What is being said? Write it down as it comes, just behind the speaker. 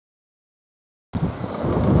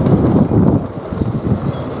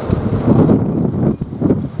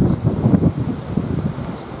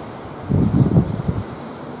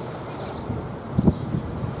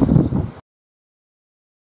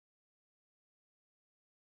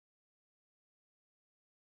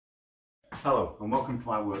Hello and welcome to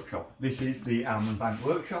my workshop. This is the Almond Bank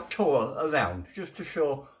workshop tour around just to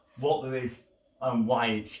show what there is and why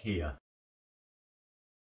it's here.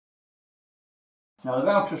 Now the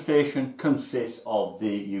router station consists of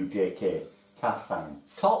the UJK cast iron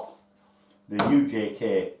top, the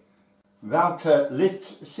UJK router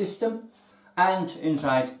lift system and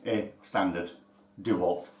inside a standard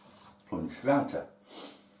DeWalt plunge router.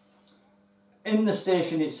 In the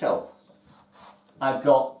station itself I've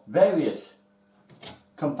got various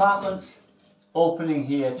compartments opening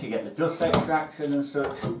here to get the dust extraction and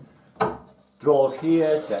such, drawers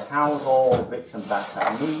here to house all the bits and bats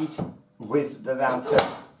I need with the router,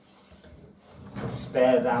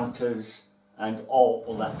 spare routers and all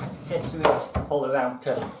other accessories for the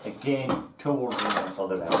router, again tools for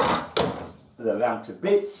the router. The router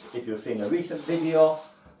bits, if you've seen a recent video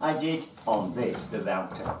I did on this, the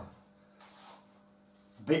router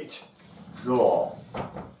bit drawer.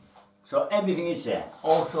 So everything is there.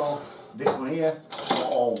 Also this one here,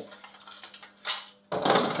 all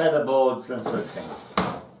feather boards and such things.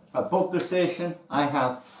 Above the station I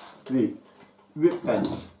have the rip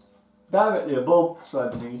pens directly above, so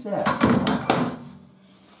everything is there.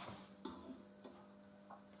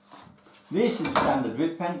 This is the standard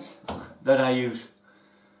rip pens that I use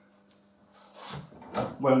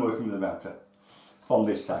when working with the router from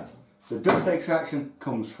this side. The dust extraction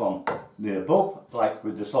comes from the above, like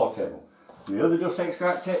with the saw table. The other dust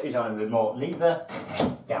extractor is on a remote lever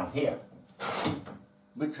down here,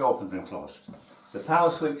 which opens and closes. The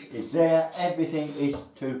power switch is there, everything is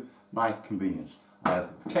to my convenience. I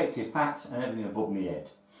have protective hats and everything above my head.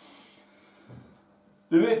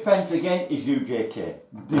 The rip fence again is UJK,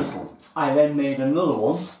 this one. I then made another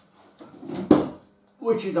one,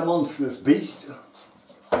 which is a monstrous beast,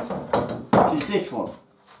 which is this one.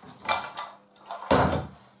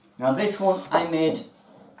 Now this one I made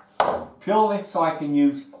purely so I can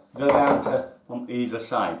use the router from either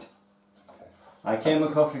side. I came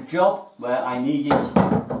across a job where I needed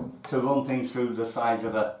to run things through the size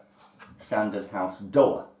of a standard house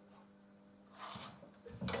door.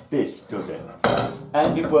 This does it.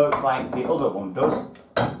 And it works like the other one does.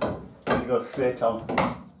 It goes straight on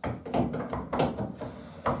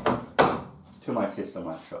to my system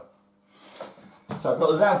like so. So I've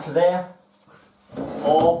got the router there,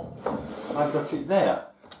 or I've got it there.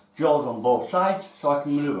 Jaws on both sides so I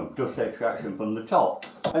can move them. Dust extraction from the top.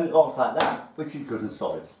 And it looks like that, which is good and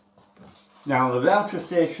solid. Now the router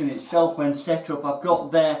station itself, when set up, I've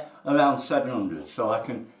got there around 700, so I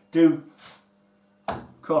can do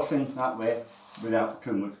crossing that way without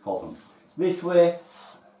too much problem. This way,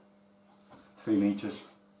 3 metres.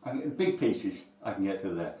 Big pieces I can get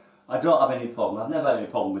through there. I don't have any problem. I've never had any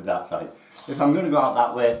problem with that side. If I'm going to go out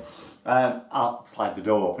that way, I'll slide the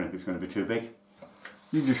door open if it's going to be too big.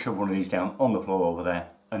 You just shove one of these down on the floor over there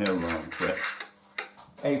and it'll run onto it.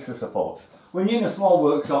 Extra support. When you're in a small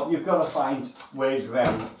workshop, you've got to find ways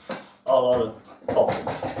around a lot of problems.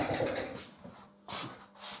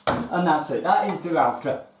 And that's it. That is the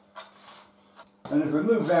router. And as we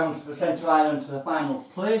move round to the centre island to the final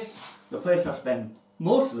place, the place I spend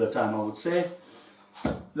most of the time, I would say,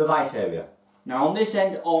 the vice area. Now on this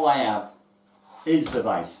end, all I have is the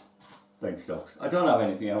vice bench stocks. I don't have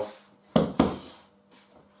anything else.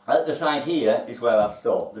 At the side here is where I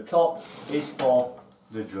store. The top is for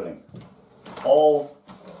the drilling. All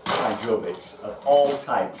my drill bits of all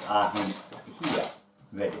types are in here,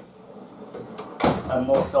 ready. And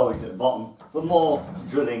more storage at the bottom, but more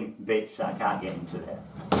drilling bits that I can't get into there.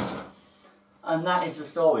 And that is the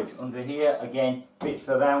storage. Under here, again, bits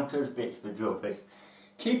for routers, bits for drill bits.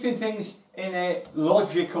 Keeping things in a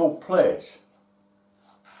logical place.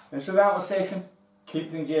 It's a router station,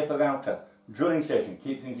 keep things here for router. Drilling station,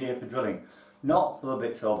 keep things here for drilling. Not for the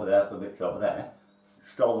bits over there, for the bits over there.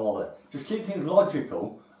 Store them over there. Just keep things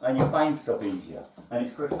logical and you find stuff easier. And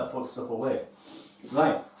it's quicker to put stuff away.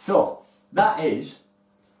 Right, so that is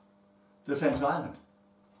the centre island.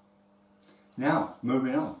 Now,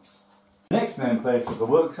 moving on. The next main place of the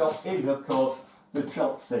workshop is, of course, the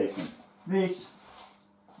chop station. This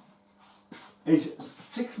is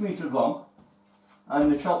 6 metres long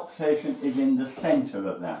and the chop station is in the centre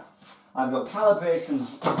of that. I've got calibrations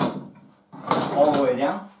all the way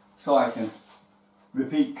down so I can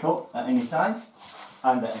repeat cut at any size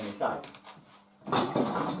and at any side.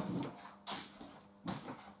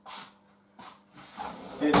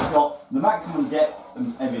 It's got the maximum depth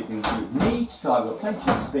and everything you need, so I've got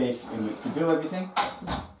plenty of space in which to do everything.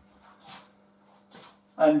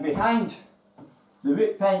 And behind the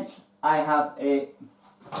rip fence I have a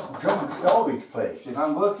junk storage place. If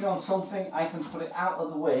I'm working on something, I can put it out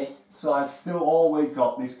of the way, so I've still always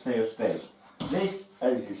got this clear space. This,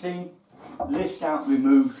 as you see, lifts out,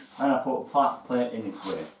 removes, and I put a flat plate in its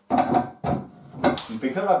way. And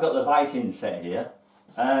because I've got the vice-in set here,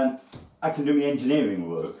 I can do my engineering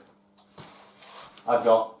work. I've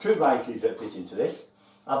got 2 vices that fit into this.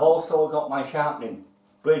 I've also got my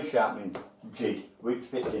blade sharpening jig, which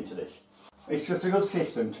fits into this. It's just a good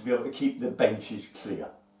system to be able to keep the benches clear.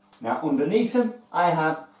 Now underneath them I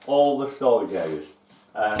have all the storage areas.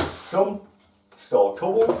 Some store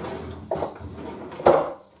tools,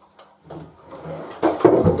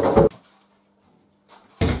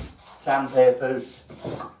 sandpapers,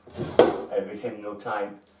 every single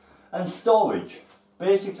type, and storage.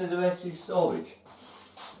 Basically the rest is storage.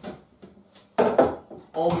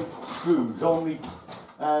 All my screws, all my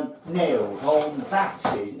nails, all my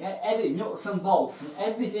batteries, everything, nuts and bolts, and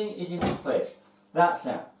everything is in its place. That's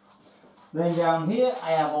that. Then down here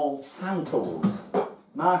I have all hand tools,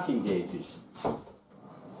 marking gauges,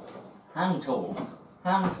 hand tools,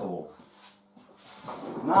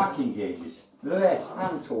 marking gauges, the rest,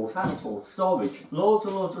 hand tools, storage, loads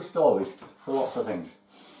and loads of storage for lots of things.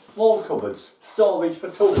 Wall cupboards, storage for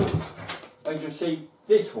tools. As you see,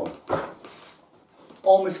 this one,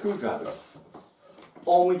 all my screwdrivers,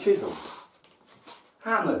 all my chisels,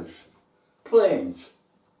 hammers, planes,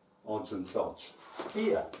 odds and sods.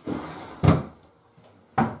 Here,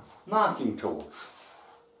 marking tools,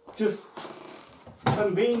 just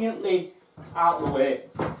conveniently out of the way,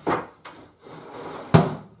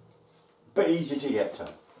 but easy to get to.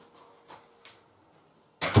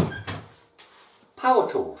 Power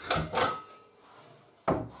tools.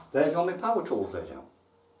 There's all my power tools there now.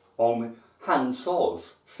 All my hand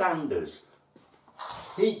saws, sanders,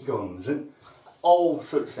 heat guns and all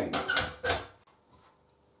such things.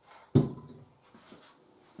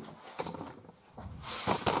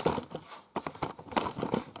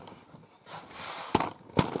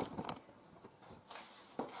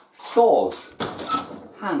 Saws,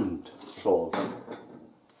 hand saws,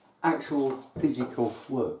 actual physical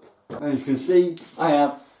work. And as you can see, I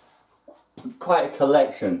have quite a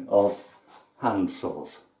collection of hand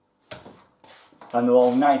saws. And they're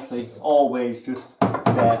all nicely, always just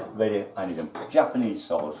there, ready, I need them. Japanese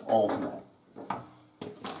saws, all there.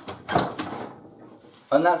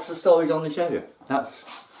 And that's the storage on this area.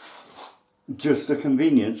 That's just the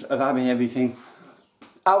convenience of having everything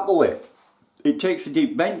out the way. It takes a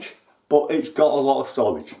deep bench, but it's got a lot of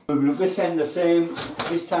storage. Moving up this end the same,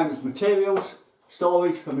 this time it's materials.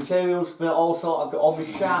 Storage for materials, but also I've got all my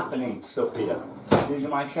sharpening stuff here. These are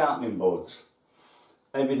my sharpening boards.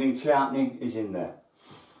 Everything sharpening is in there.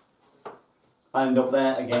 And up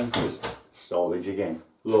there again, just storage again.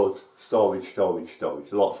 Loads, storage,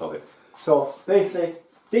 lots of it. So basically,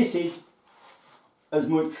 this is as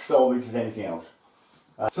much storage as anything else.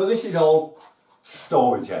 So this is all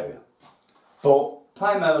storage area. But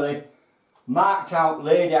primarily marked out,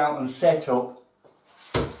 laid out and set up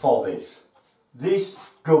for this. This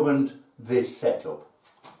governed this setup.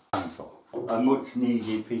 A much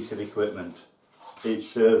needed piece of equipment. It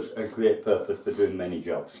serves a great purpose for doing many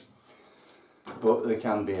jobs. But they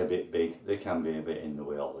can be a bit big, they can be a bit in the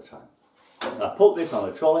way all the time. I put this on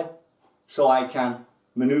a trolley so I can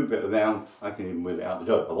manoeuvre it around. I can even move it out the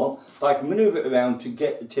door if I want, but I can manoeuvre it around to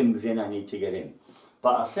get the timbers in I need to get in.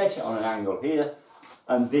 But I set it on an angle here,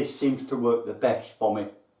 and this seems to work the best for me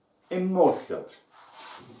in most jobs.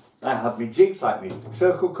 I have my jigs, like my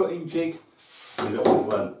circle cutting jig, my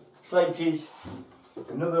little sledges,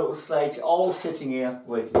 another little sledge, all sitting here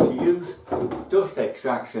waiting to use. Dust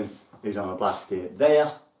extraction is on a basket there.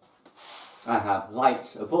 I have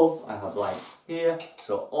lights above, I have lights here,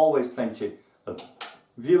 so always plenty of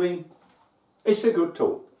viewing. It's a good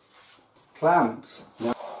tool. Clamps.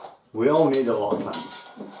 Now, we all need a lot of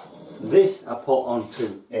clamps. This I put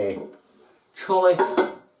onto a trolley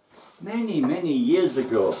many years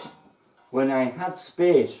ago when I had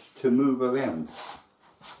space to move around.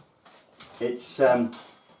 It's so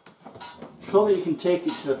that you can take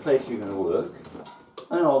it to the place you're going to work,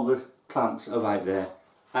 and all the clamps are right there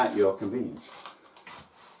at your convenience.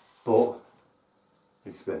 But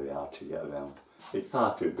it's very hard to get around. It's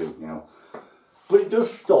far too big now. But it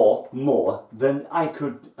does store more than I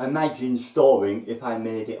could imagine storing if I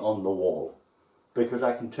made it on the wall. Because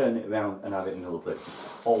I can turn it around and have it in another place.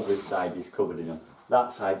 All this side is covered in them.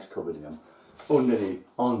 That side's covered in them. Underneath,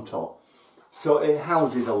 on top. So it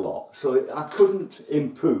houses a lot. So I couldn't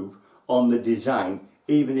improve on the design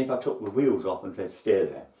even if I took the wheels off and said stay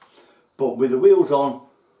there. But with the wheels on,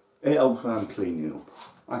 it helps when I'm cleaning up.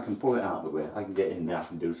 I can pull it out of the way. I can get in there, I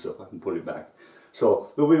can do stuff, I can put it back.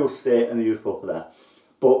 So the wheels stay and they're useful for that.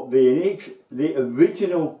 But the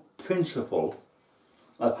original principle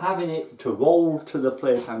of having it to roll to the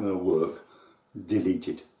place I'm going to work,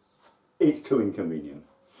 deleted. It's too inconvenient.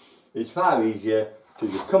 It's far easier to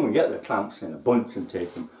just come and get the clamps in a bunch and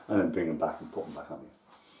take them and then bring them back and put them back on you.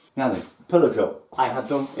 Now then, pillow drill. I have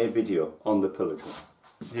done a video on the pillow drill.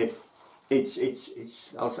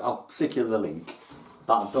 I'll stick you the link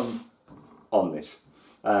that I've done on this.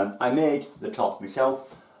 I made the top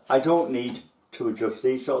myself. I don't need to adjust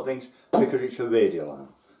these sort of things because it's a radial arm.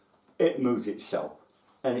 It moves itself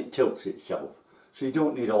and it tilts itself. So you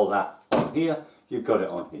don't need all that on here, you've got it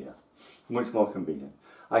on here. Much more convenient.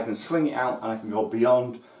 I can swing it out and I can go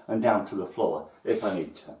beyond and down to the floor if I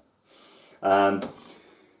need to.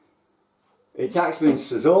 It's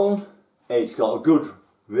Axminster Zone. It's got a good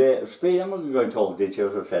rate of speed. I'm not going to go into all the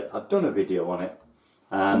details. As I said, I've done a video on it.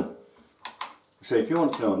 So if you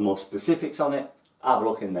want to know more specifics on it, have a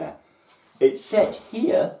look in there. It's set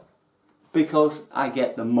here because I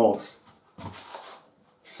get the most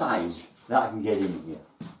size that I can get in here.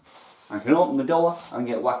 I can open the door and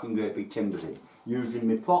get whacking great big timbers in. Using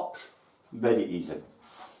my props, very easy.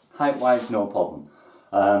 Height wise, no problem.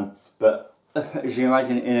 But as you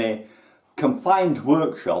imagine, in a confined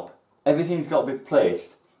workshop, everything's got to be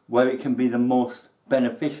placed where it can be the most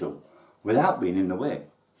beneficial without being in the way.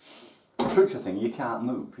 Such a thing you can't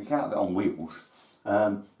move, you can't have it on wheels,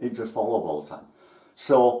 it just falls over all the time.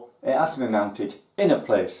 So it has to be mounted in a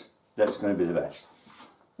place that's going to be the best.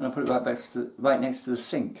 And I put it right next to the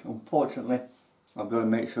sink. Unfortunately, I've got to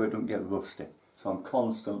make sure it don't get rusty. So I'm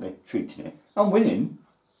constantly treating it. I'm winning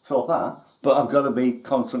so far, but I've got to be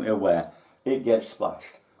constantly aware it gets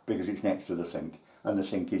splashed because it's next to the sink, and the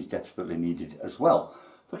sink is desperately needed as well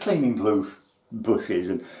for cleaning loose brushes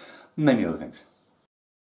and many other things.